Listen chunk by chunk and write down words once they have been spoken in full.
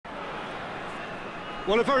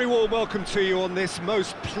Well, a very warm welcome to you on this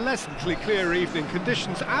most pleasantly clear evening.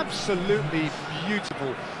 Conditions absolutely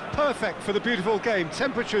beautiful. Perfect for the beautiful game.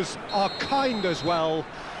 Temperatures are kind as well.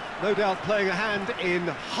 No doubt playing a hand in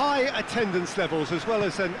high attendance levels as well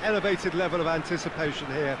as an elevated level of anticipation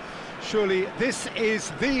here. Surely this is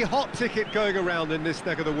the hot ticket going around in this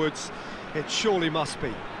neck of the woods. It surely must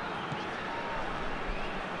be.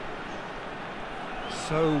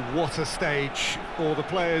 So what a stage for the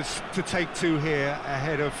players to take to here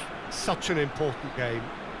ahead of such an important game.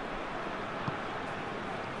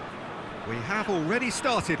 We have already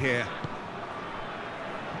started here.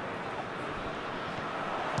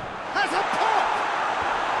 Has a pop!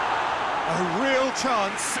 A real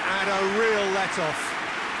chance and a real let-off.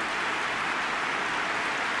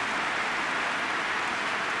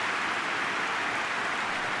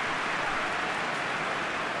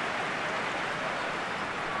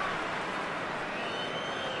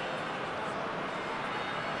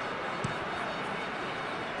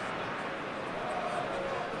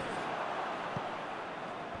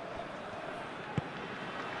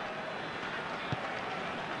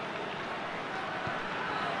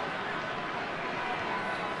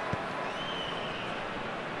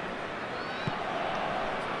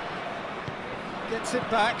 Gets it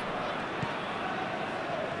back.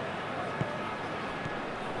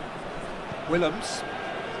 Willems.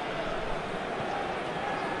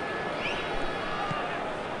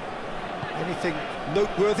 Anything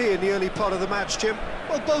noteworthy in the early part of the match, Jim?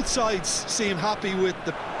 Well, both sides seem happy with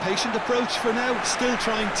the patient approach for now, still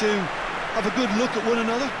trying to have a good look at one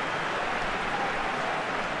another.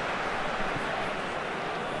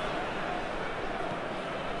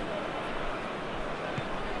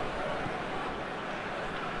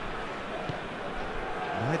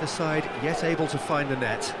 Neither side yet able to find the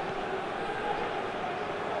net.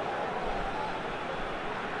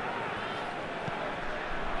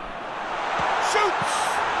 Shoots!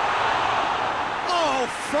 Oh,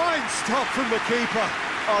 fine stop from the keeper.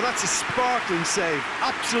 Oh, that's a sparkling save,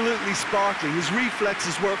 absolutely sparkling. His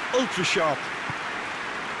reflexes were ultra sharp.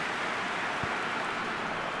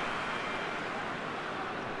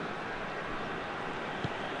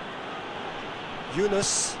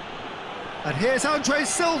 Yunus. And here's Andre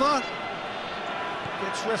Silva.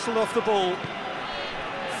 Gets wrestled off the ball.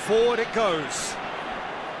 Forward it goes.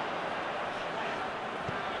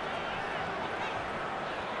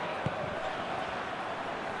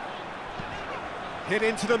 Hit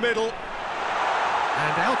into the middle.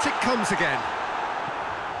 And out it comes again.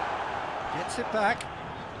 Gets it back.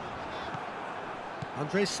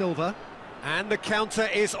 Andre Silva. And the counter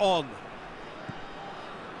is on.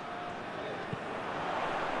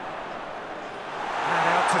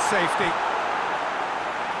 To safety.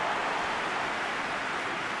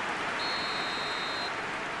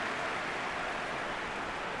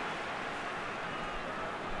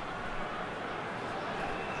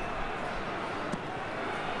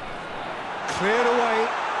 Cleared away.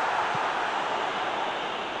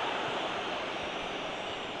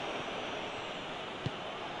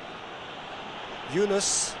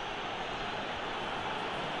 Yunus.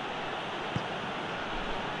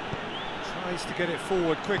 Tries to get it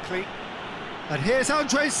forward quickly. And here's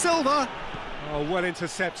Andre Silva. Oh, well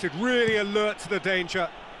intercepted, really alert to the danger.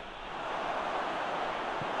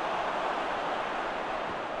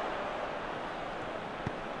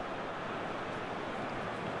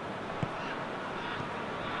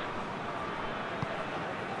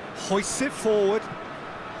 Hoists it forward.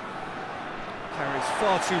 Carries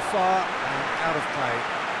far too far and out of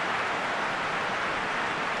play.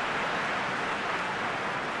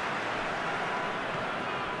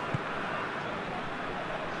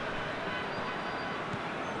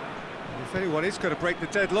 If anyone is going to break the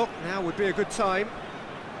deadlock, now would be a good time.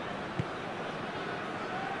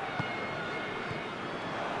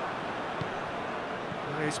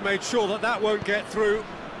 And he's made sure that that won't get through.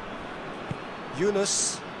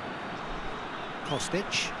 Yunus.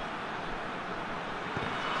 Kostic.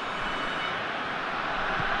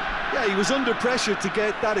 Yeah, he was under pressure to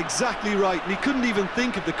get that exactly right, and he couldn't even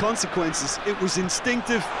think of the consequences. It was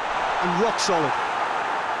instinctive and rock solid.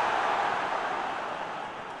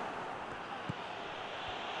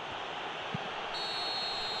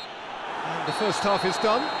 The first half is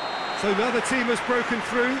done, so now the team has broken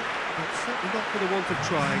through, but certainly not for the want of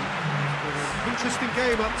trying. An interesting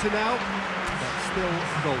game up to now, but still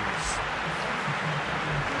goals.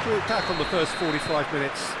 To look back on the first 45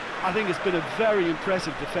 minutes. I think it's been a very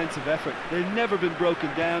impressive defensive effort. They've never been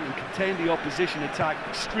broken down and contained the opposition attack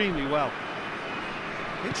extremely well.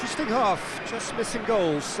 Interesting half, just missing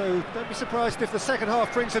goals, so don't be surprised if the second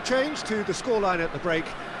half brings a change to the scoreline at the break,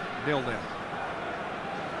 0-0.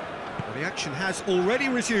 Well, the action has already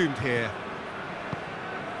resumed here.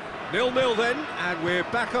 0-0 then, and we're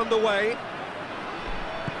back underway.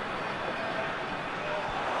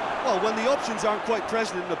 Well, when the options aren't quite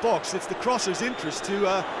present in the box, it's the crosser's interest to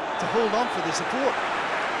hold on for the support.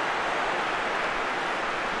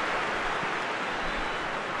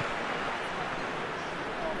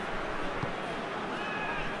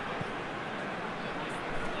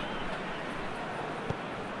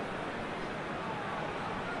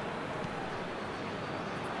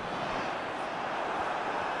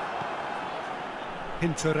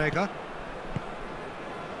 Hinterega.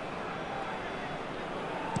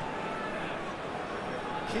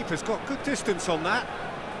 Keeper's got good distance on that.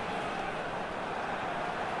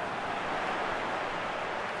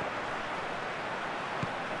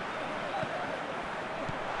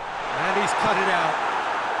 And he's cut it out.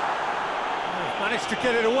 Managed to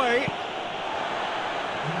get it away.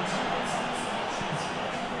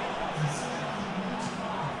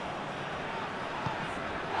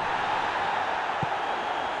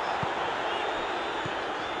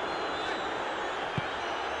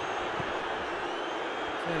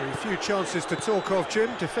 Very few chances to talk of, Jim.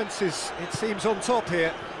 Defence is, it seems, on top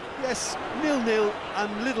here. Yes, 0-0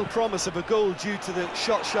 and little promise of a goal due to the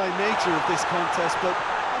shot-shy nature of this contest, but...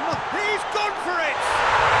 He's gone for it!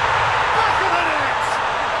 Back of the net!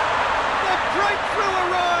 The breakthrough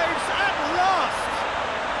arrives at last!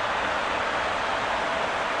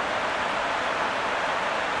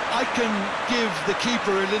 I can give the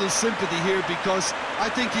keeper a little sympathy here because I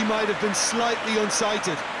think he might have been slightly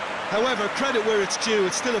unsighted. However, credit where it's due,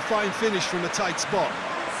 it's still a fine finish from a tight spot.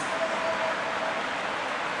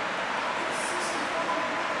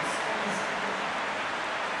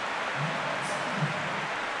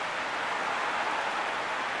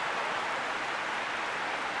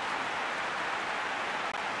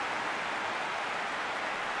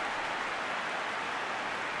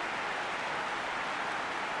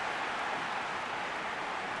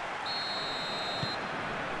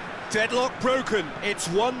 Deadlock broken, it's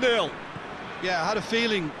 1-0. Yeah, I had a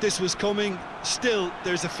feeling this was coming. Still,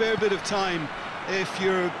 there's a fair bit of time if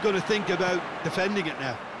you're going to think about defending it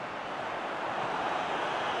now.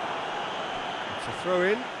 It's a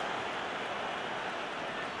throw-in.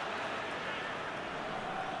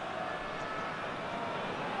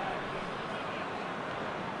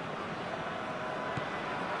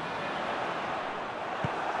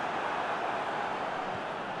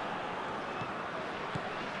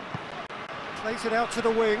 Plays it out to the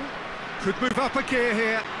wing. Could move up a gear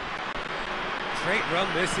here. Great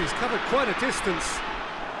run this, he's covered quite a distance.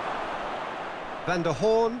 Van der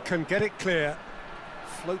Horn can get it clear.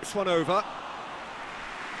 Floats one over.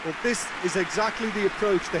 Well, this is exactly the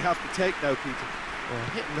approach they have to take now, Peter. Well,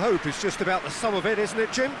 hit and hope is just about the sum of it, isn't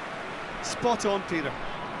it, Jim? Spot on, Peter.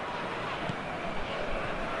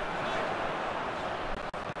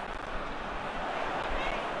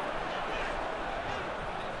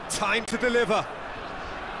 Time to deliver.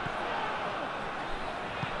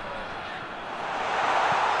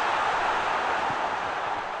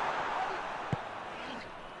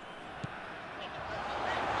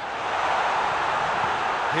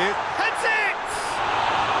 Here, heads it!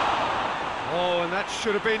 Oh, and that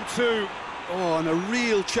should have been two. Oh, and a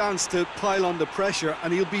real chance to pile on the pressure,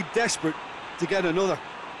 and he'll be desperate to get another.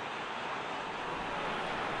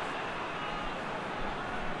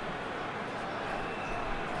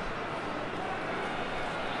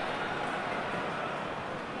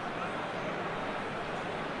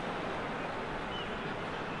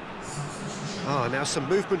 Ah, now some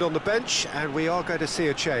movement on the bench, and we are going to see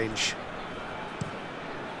a change.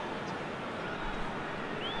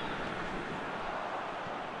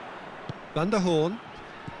 Van der Horn.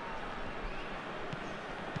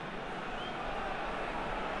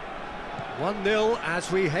 "1-0 as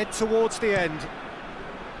we head towards the end.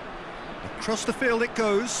 Across the field it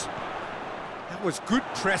goes. That was good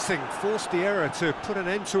pressing, forced the error to put an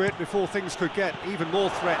end to it before things could get even more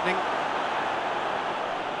threatening.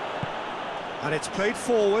 And it's played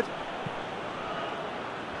forward.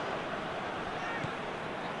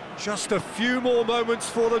 Just a few more moments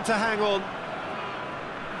for them to hang on.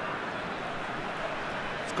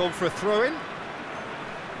 It's gone for a throw-in.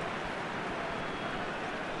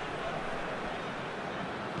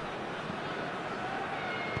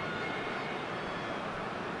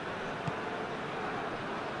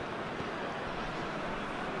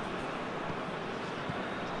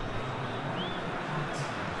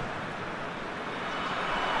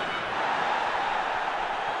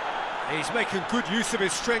 He's making good use of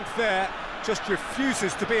his strength there, just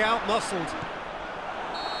refuses to be out-muscled.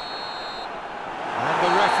 And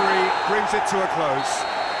the referee brings it to a close.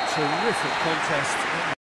 terrific contest.